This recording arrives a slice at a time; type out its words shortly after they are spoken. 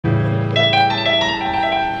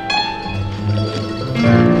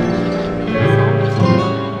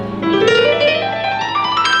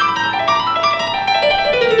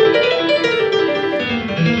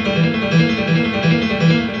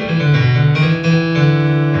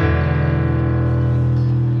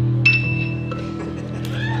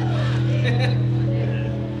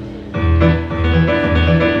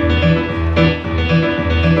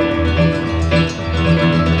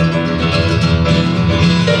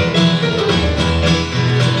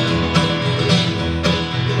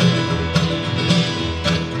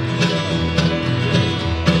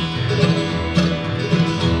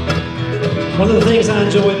I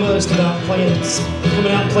enjoy most about coming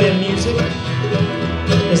out and playing music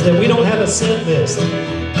is that we don't have a set list.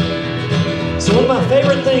 So one of my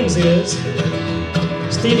favorite things is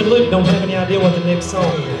Steve and Luke don't have any idea what the next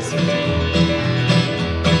song is.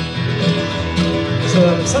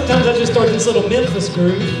 So sometimes I just start this little Memphis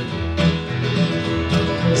groove.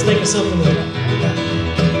 Let's think of something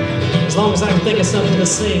as long as I can think of something to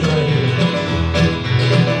sing right here.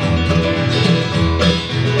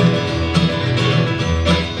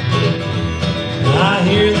 I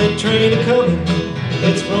hear that train a-comin',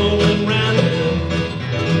 it's rolling round the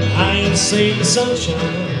bend. I ain't seen the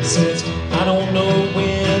sunshine since I don't know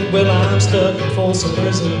when. Well, I'm stuck in Folsom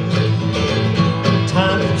prison.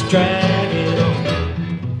 Time keeps dragging on.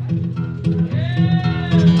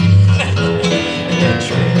 And that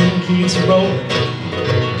train keeps rolling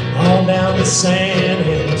on down to San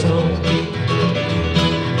Antonio.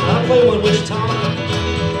 I play one Wichita.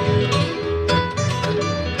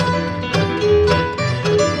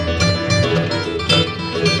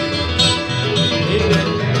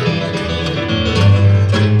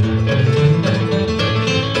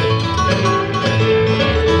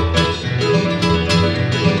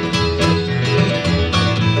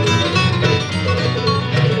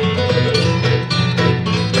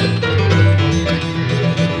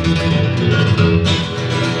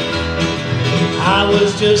 I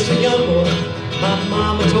was just a young boy, my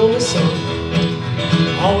mama told me so.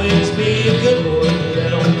 Always be a good boy,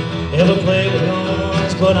 don't ever play with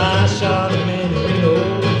guns. But I shot a man in Rio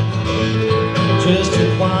just to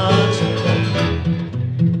watch him come.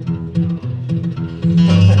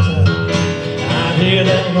 I hear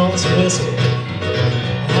that lonesome whistle,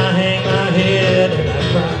 I hang my head and I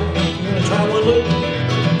cry. You wanna try one, Luke?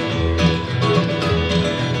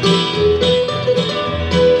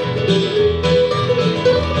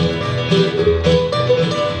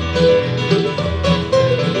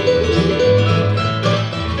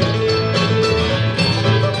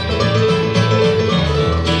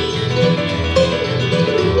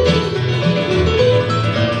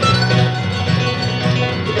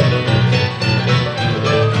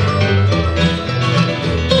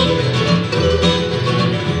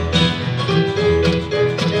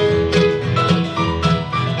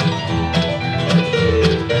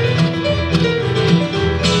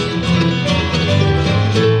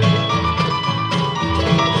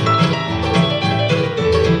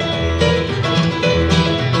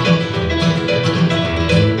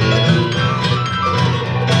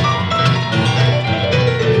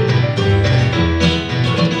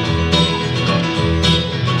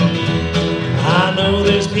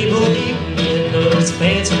 People eating in those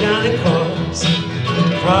fancy dining cars,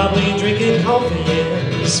 probably drinking coffee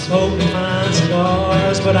and smoking fine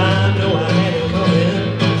cigars. But I know I had it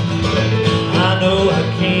coming, I know I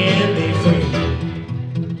can be free.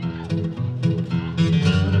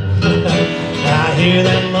 I hear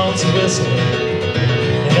that lonesome whistle,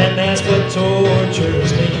 and that's what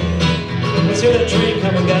tortures me. Let's hear that train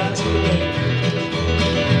coming, guys.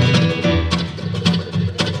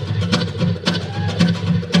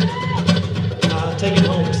 Take it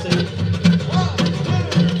home, Steve.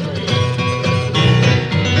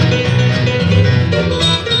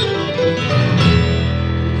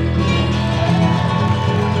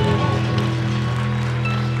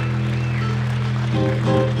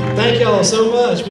 Thank y'all so much.